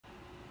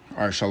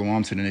All right,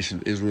 shalom to the nation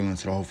of Israel and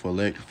to the hopeful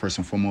elect. First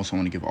and foremost, I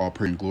want to give all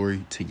praise and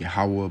glory to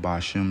Yahweh,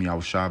 Ba'ashem,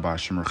 Yahushua,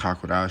 Ba'ashem,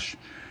 Rakakodash.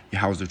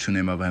 Yahweh is the true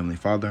name of the Heavenly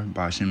Father.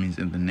 Ba'ashem means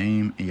in the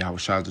name, and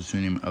Yahushua is the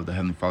true name of the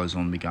Heavenly Father's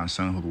only begotten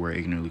Son, who the word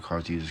ignorantly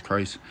calls Jesus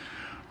Christ.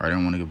 All right, I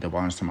want to give the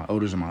honors to my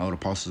elders and my elder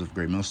apostles of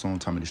Great Millstone.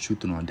 Tell me this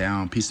truth and on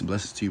down. Peace and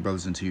blessings to you,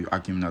 brothers, and to you,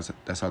 Akim.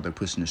 That's how they're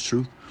pushing this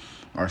truth.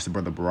 All right, it's the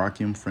brother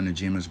Barakim, friend of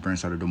GMS,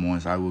 branch out of Des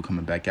Moines. I will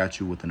coming back at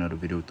you with another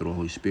video through the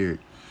Holy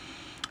Spirit.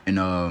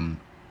 And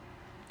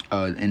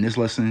in this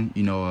lesson,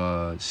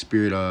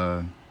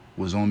 Spirit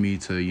was on me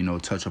to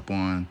touch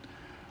upon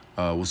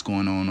what's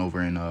going on over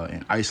in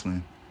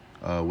Iceland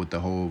with the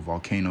whole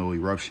volcano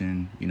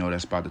eruption,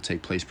 that's about to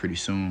take place pretty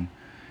soon,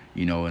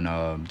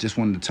 and just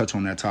wanted to touch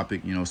on that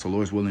topic, so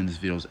Lord's willing, this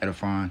video is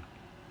edifying,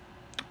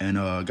 and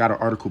got an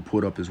article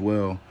pulled up as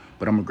well,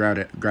 but I'm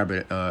gonna grab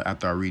it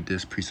after I read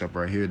this precept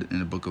right here in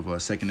the book of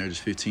 2 Ezra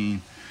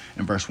 15.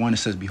 In verse 1, it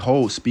says,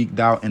 "Behold, speak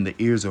thou in the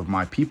ears of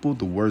my people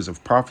the words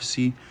of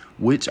prophecy,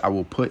 which I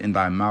will put in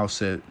thy mouth,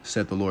 said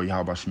the Lord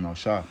Yahweh Shem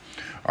Shah."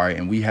 All right,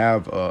 and we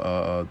have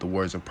the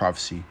words of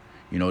prophecy.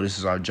 This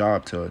is our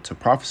job to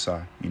prophesy.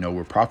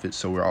 We're prophets,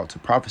 so we're out to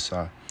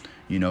prophesy,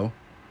 and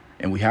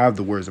we have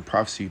the words of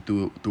prophecy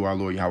through our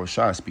Lord Yahweh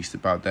Shah. It speaks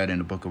about that in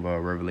the book of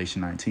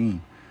Revelation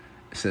 19.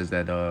 It says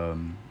that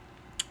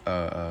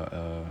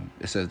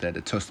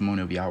the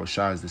testimony of Yahweh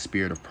Shah is the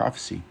spirit of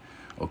prophecy.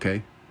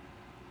 Okay.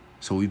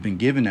 So we've been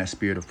given that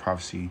spirit of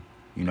prophecy,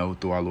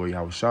 through our Lord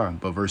Yahweh Shah.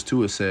 But verse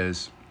 2, it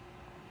says,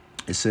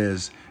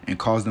 and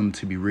cause them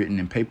to be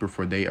written in paper,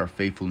 for they are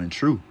faithful and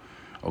true.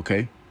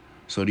 Okay.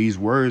 So these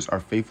words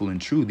are faithful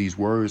and true. These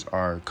words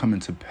are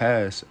coming to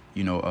pass,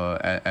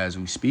 as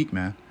we speak,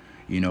 man.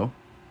 The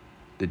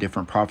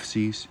different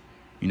prophecies,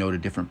 the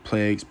different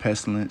plagues,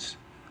 pestilence,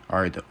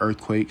 all right, the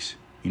earthquakes,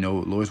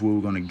 Lord's will,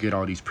 we're going to get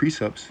all these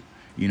precepts,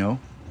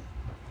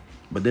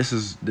 but this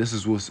is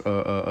what's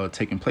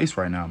taking place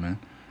right now, man.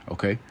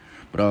 Okay,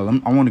 but I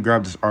want to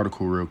grab this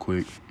article real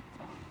quick.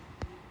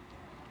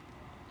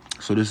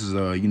 So this is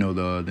the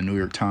New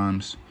York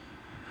Times.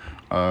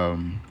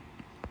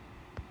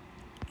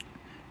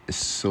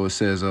 So it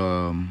says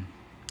a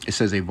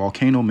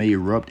volcano may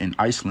erupt in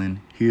Iceland.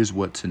 Here's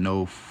what to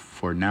know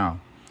for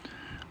now.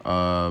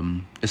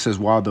 It says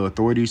while the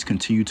authorities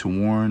continue to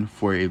warn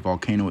for a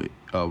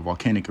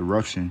volcanic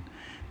eruption,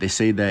 they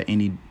say that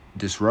any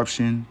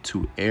disruption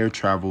to air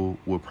travel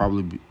will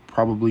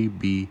probably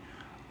be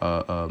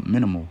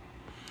minimal.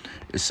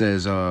 It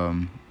says,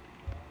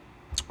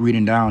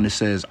 reading down, it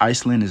says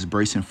Iceland is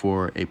bracing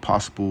for a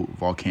possible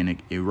volcanic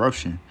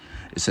eruption.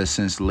 It says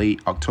since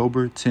late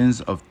October,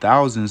 tens of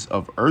thousands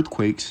of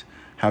earthquakes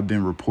have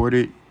been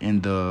reported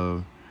in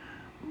the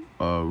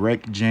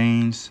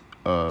Reykjanes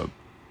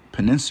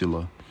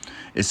Peninsula.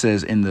 It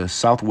says in the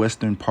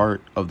southwestern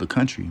part of the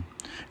country.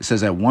 It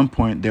says at one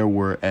point there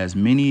were as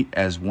many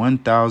as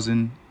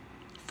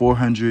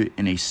 1,400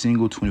 in a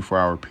single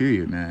 24-hour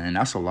period, man, and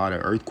that's a lot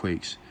of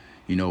earthquakes,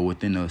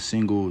 within a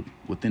single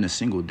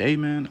day,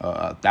 man.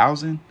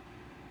 1,000,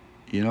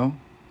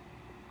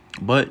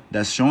 but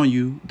that's showing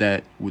you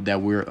that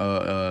we're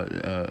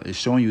it's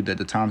showing you that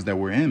the times that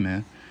we're in,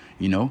 man.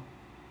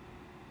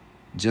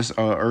 Just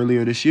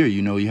earlier this year,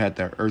 you had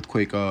that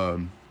earthquake.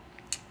 Man,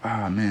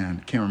 I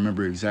can't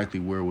remember exactly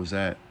where it was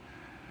at.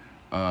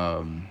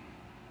 I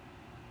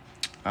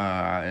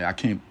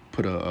can't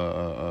put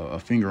a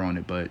finger on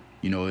it, but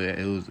it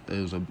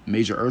was a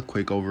major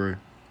earthquake over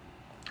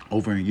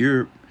in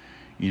Europe,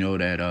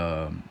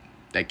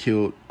 that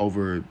killed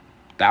over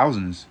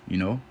thousands.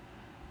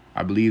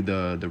 I believe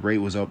the rate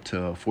was up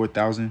to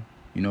 4,000,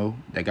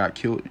 that got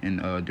killed in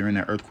during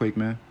that earthquake,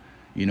 man.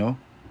 And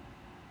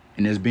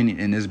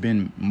there's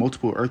been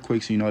multiple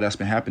earthquakes, that's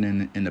been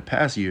happening in the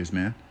past years,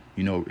 man.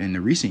 In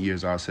the recent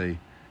years, I'll say,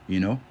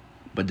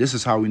 but this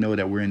is how we know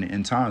that we're in the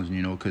end times,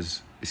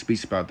 because it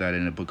speaks about that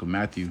in the book of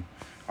Matthew.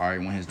 All right,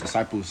 when his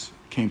disciples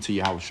came to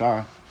Yahweh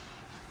Shah,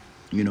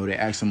 they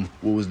asked him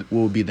what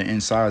would be the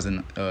end signs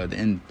and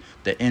the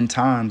end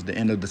times, the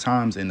end of the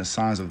times, and the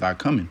signs of thy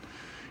coming.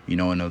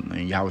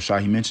 And Yahweh Shah,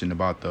 he mentioned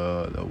about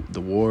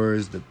the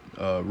wars, the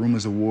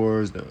rumors of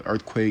wars, the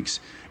earthquakes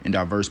in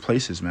diverse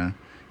places, man.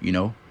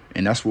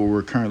 And that's what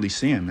we're currently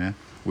seeing, man.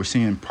 We're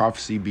seeing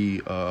prophecy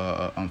be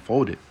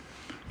unfolded,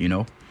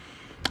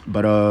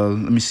 But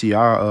let me see.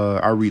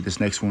 I'll read this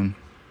next one.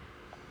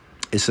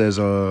 It says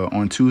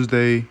on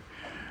Tuesday,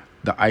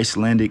 the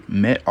Icelandic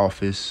Met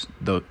Office,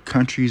 the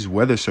country's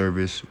weather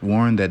service,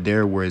 warned that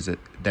there was a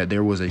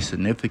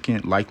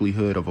significant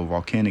likelihood of a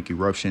volcanic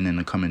eruption in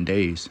the coming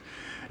days.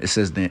 It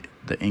says that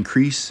the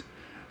increased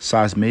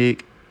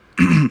seismic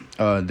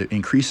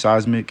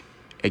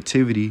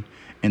activity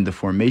and the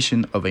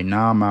formation of a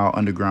 9-mile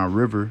underground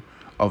river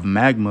of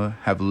magma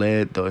have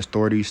led the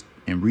authorities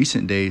in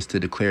recent days to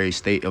declare a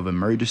state of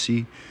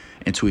emergency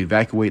and to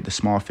evacuate the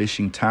small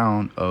fishing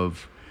town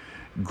of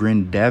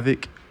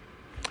Grindavik,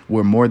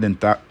 where more than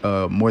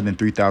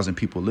 3,000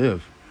 people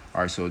live.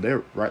 All right, so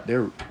they're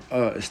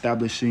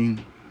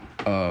establishing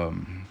a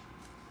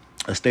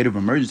state of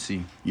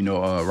emergency,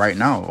 right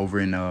now over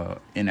in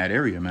that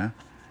area, man.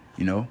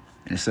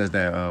 And it says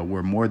that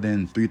where more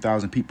than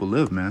 3,000 people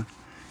live, man.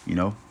 You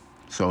know,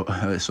 so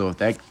so if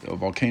that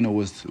volcano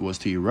was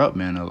to erupt,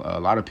 man, a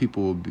lot of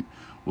people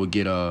will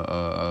get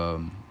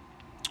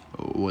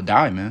will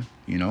die, man.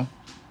 You know.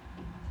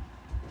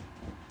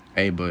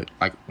 Hey, but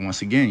like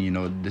once again, you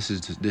know, this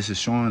is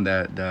showing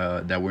that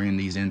that we're in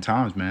these end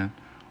times, man.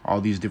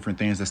 All these different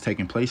things that's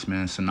taking place,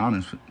 man,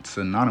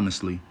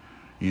 synonymously,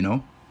 you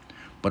know.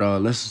 But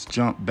let's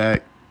jump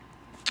back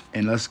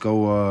and let's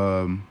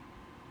go.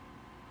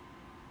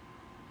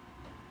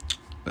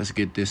 Let's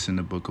get this in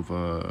the book of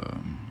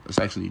let's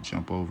actually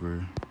jump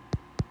over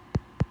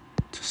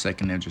to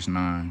 2nd Esdras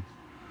 9.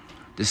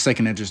 This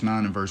 2nd Esdras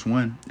 9 in verse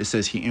 1. It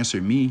says, he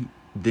answered me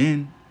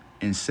then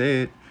and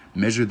said,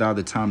 measure thou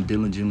the time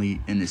diligently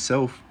in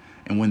itself,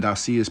 and when thou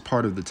seest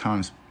part of the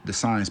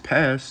signs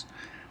past,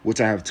 which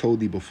I have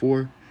told thee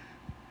before,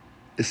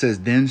 it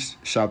says, then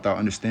shalt thou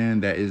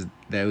understand that is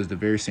the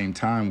very same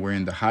time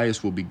wherein the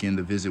highest will begin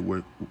the visit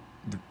where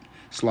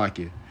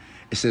Slakia.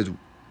 It says,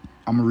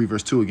 I'm gonna read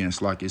verse 2 again,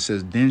 Slakia. It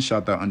says, then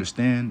shalt thou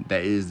understand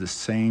that is the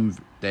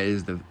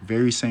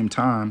very same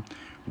time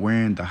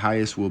wherein the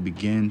highest will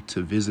begin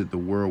to visit the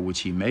world which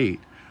he made.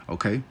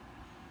 Okay.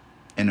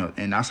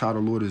 And that's how the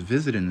Lord is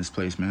visiting this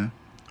place, man.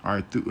 All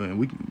right,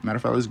 matter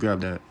of fact, let's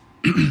grab that.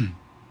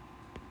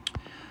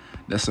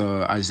 That's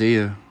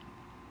Isaiah.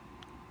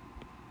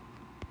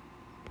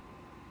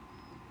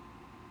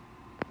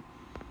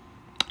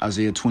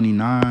 Isaiah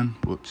 29,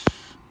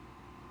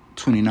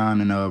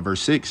 29 and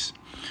verse 6.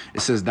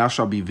 It says, thou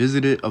shalt be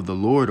visited of the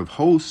Lord of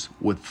hosts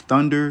with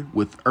thunder,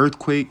 with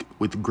earthquake,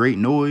 with great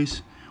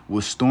noise,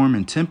 with storm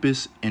and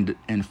tempest,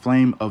 and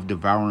flame of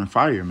devouring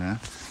fire, man.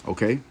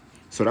 Okay.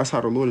 So that's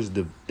how the Lord is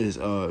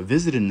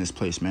visiting this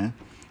place, man.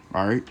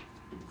 All right,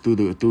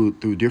 through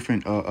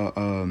different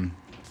all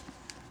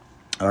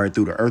right,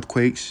 through the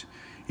earthquakes.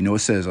 You know, it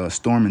says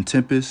storm and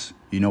tempest.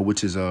 You know,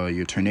 which is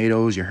your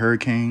tornadoes, your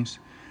hurricanes,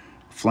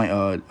 flame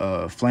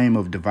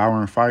of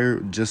devouring fire.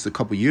 Just a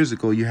couple years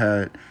ago, you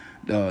had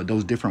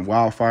those different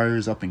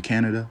wildfires up in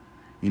Canada.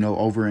 You know,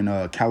 over in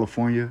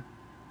California,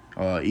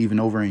 even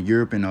over in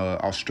Europe and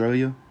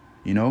Australia.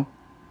 You know.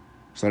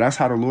 So that's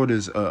how the Lord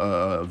is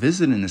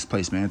visiting this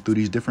place, man, through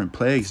these different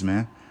plagues,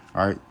 man.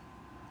 All right.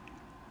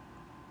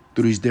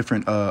 Through these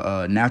different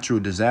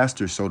natural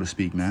disasters, so to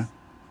speak, man.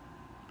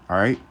 All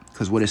right.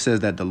 Because what it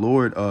says that the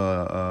Lord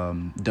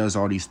does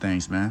all these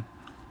things, man.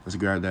 Let's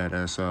grab that.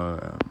 That's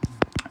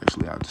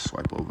actually, I'll just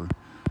swipe over.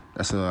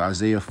 That's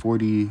Isaiah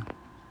 40,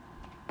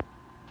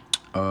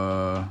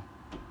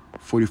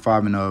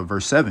 45 and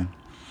verse 7.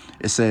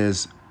 It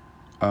says,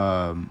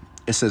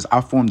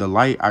 I form the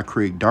light, I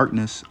create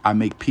darkness, I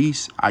make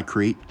peace, I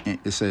create,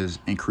 it says,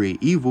 and create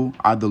evil.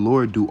 I, the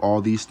Lord, do all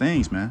these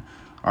things, man.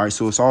 All right,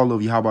 so it's all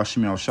of Yahweh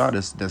Shem Shah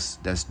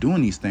that's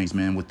doing these things,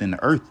 man, within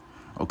the earth.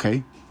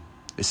 Okay.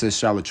 It says,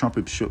 shall a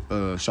trumpet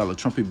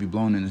be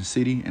blown in the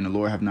city, and the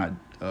Lord have not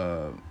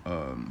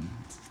I'm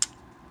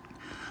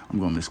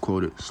gonna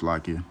misquote it,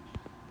 Slakia.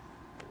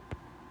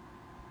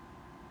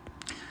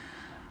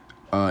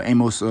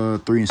 Amos 3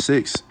 and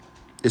 6.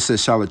 It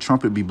says, shall a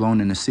trumpet be blown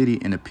in the city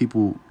and the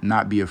people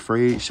not be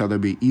afraid? Shall there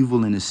be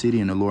evil in the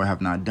city and the Lord have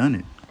not done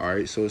it? All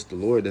right. So it's the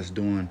Lord that's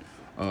doing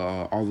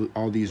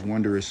all these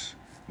wondrous,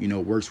 you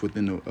know, works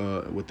within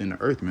the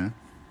earth, man.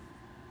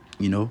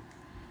 You know,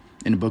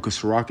 in the book of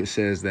Sirach, it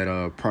says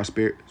that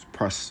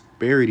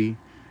prosperity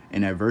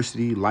and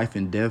adversity, life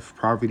and death,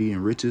 poverty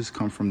and riches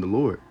come from the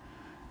Lord,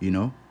 you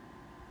know.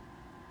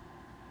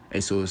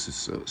 And so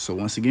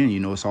once again, you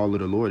know, it's all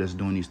of the Lord that's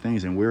doing these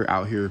things. And we're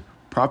out here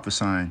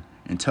prophesying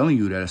and telling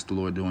you that it's the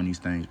Lord doing these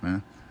things,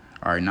 man.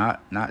 All right, not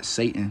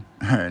Satan,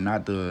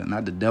 not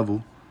the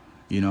devil,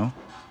 you know.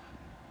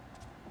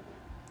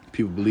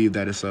 People believe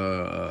that it's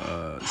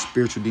a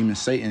spiritual demon,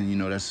 Satan, you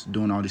know, that's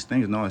doing all these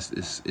things. No,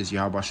 it's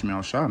Yahweh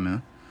Shem Shah,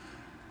 man.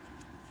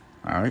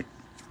 All right,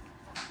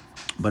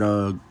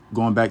 but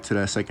going back to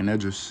that 2nd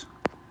Esdras,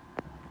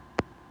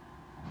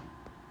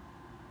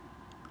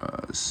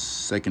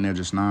 2nd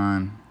Esdras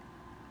 9,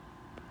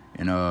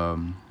 and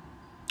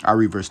I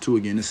read verse 2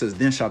 again. It says,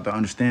 then shalt thou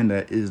understand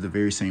that it is the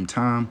very same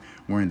time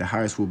wherein the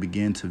highest will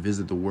begin to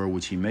visit the world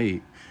which he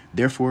made.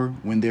 Therefore,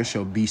 when there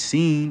shall be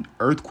seen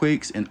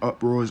earthquakes and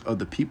uproars of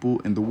the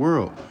people in the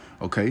world.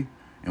 Okay.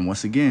 And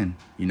once again,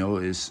 you know,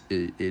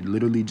 it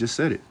literally just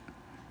said it.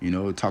 You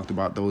know, it talked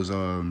about those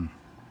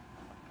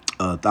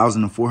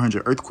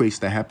 1,400 earthquakes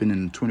that happened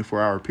in a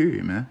 24-hour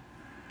period, man.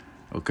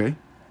 Okay.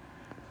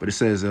 But it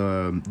says,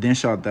 then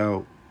shalt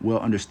thou well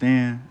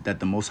understand that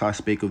the Most High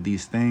spake of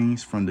these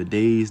things from the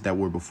days that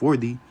were before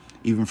thee,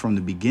 even from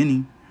the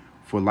beginning.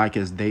 For like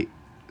as they,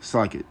 it's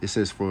like it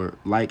says, for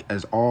like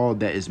as all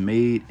that is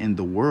made in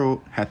the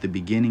world hath a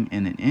beginning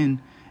and an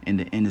end, and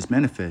the end is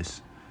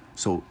manifest.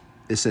 So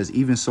it says,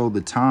 even so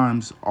the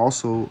times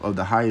also of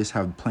the highest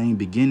have plain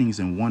beginnings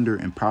and wonder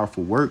and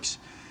powerful works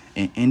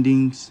and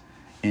endings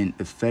and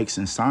effects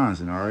and signs.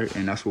 And all right,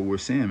 and that's what we're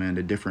seeing, man,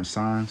 the different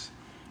signs.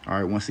 All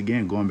right, once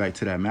again, going back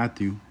to that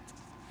Matthew,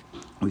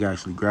 we can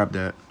actually grab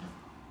that.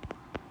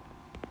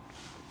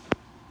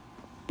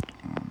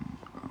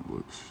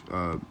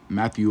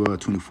 Matthew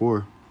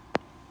 24.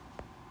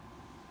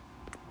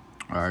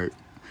 All right.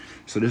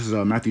 So this is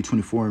Matthew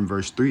 24 and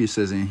verse 3. It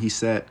says, and he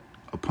sat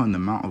upon the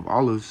Mount of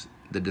Olives.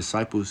 The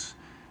disciples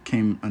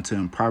came unto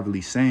him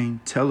privately,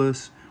 saying, tell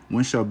us,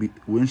 when shall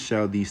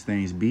these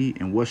things be,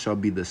 and what shall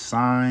be the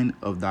sign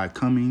of thy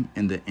coming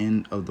and the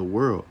end of the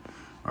world?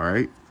 All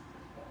right.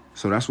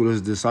 So that's what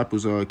his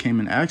disciples came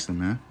and asked him,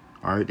 man.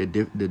 All right,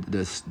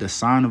 the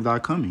sign of thy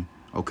coming.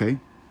 Okay.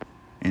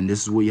 And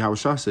this is what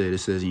Yahushua said. It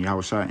says, and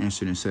Yahushua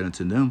answered and said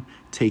unto them,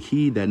 take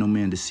heed that no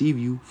man deceive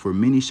you, for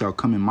many shall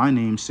come in my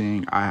name,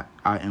 saying, I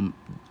am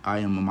a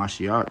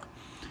Mashiach.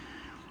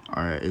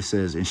 All right, it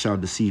says, and shall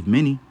deceive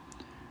many.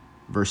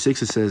 Verse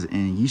 6, it says,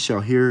 and ye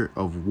shall hear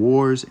of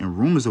wars and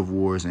rumors of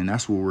wars. And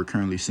that's what we're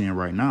currently seeing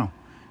right now,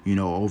 you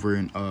know, over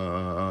in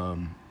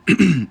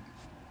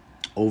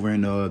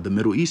the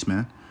Middle East,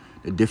 man.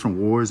 The different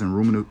wars and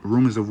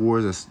rumors of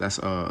wars that's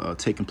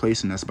taking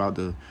place, and that's about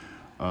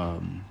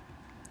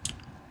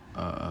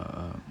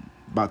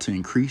to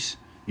increase,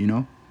 you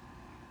know,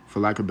 for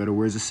lack of better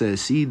words. It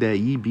says, see that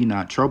ye be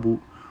not troubled,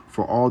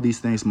 for all these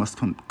things must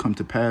come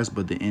to pass,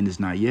 but the end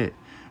is not yet.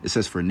 It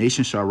says, for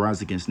nation shall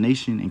rise against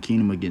nation, and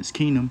kingdom against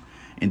kingdom,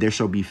 and there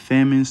shall be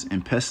famines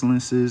and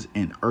pestilences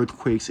and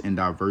earthquakes in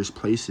diverse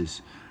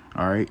places.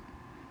 All right.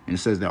 And it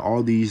says that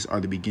all these are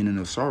the beginning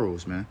of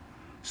sorrows, man.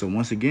 So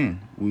once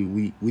again,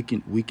 we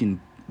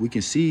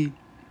can see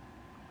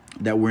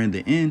that we're in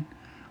the end,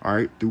 all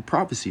right, through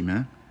prophecy,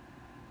 man.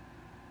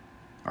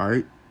 All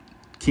right,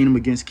 kingdom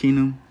against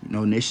kingdom, you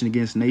know, nation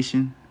against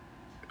nation,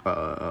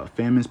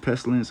 famines,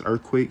 pestilence,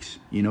 earthquakes,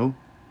 you know,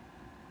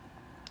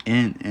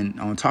 and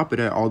on top of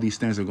that, all these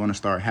things are going to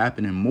start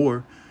happening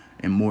more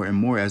and more and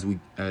more as we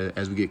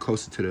get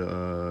closer to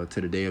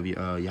the day of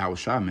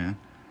Yahushua, man.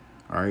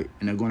 All right,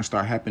 and they're going to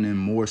start happening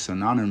more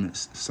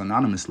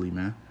synonymously,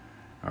 man.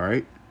 All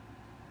right,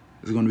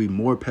 there's going to be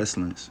more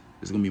pestilence.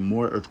 There's going to be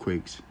more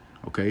earthquakes.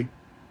 Okay,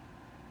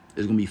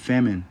 there's going to be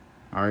famine.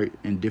 All right,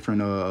 in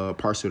different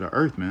parts of the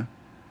earth, man.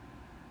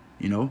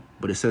 You know,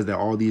 but it says that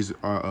all these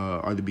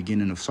are the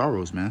beginning of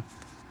sorrows, man.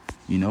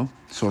 You know,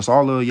 so it's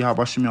all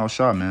Yahweh Shem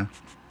Yahushua, man.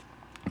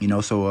 You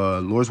know, so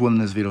Lord's willing,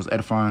 this video is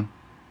edifying.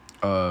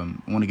 I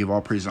want to give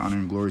all praise, honor,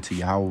 and glory to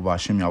Yahweh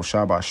B'Shem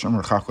Yahushua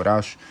B'Shem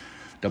R'Chakodash.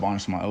 Double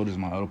honors to my elders,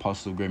 my elder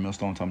apostles of Great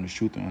Millstone, taught me this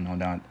truth, and on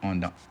down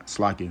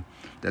Slakia.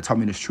 That taught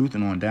me this truth,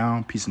 and on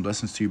down. Peace and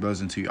blessings to you,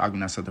 brothers, and to you. I'm going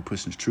to set the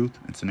pushing this truth.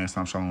 Until next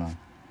time, shalom.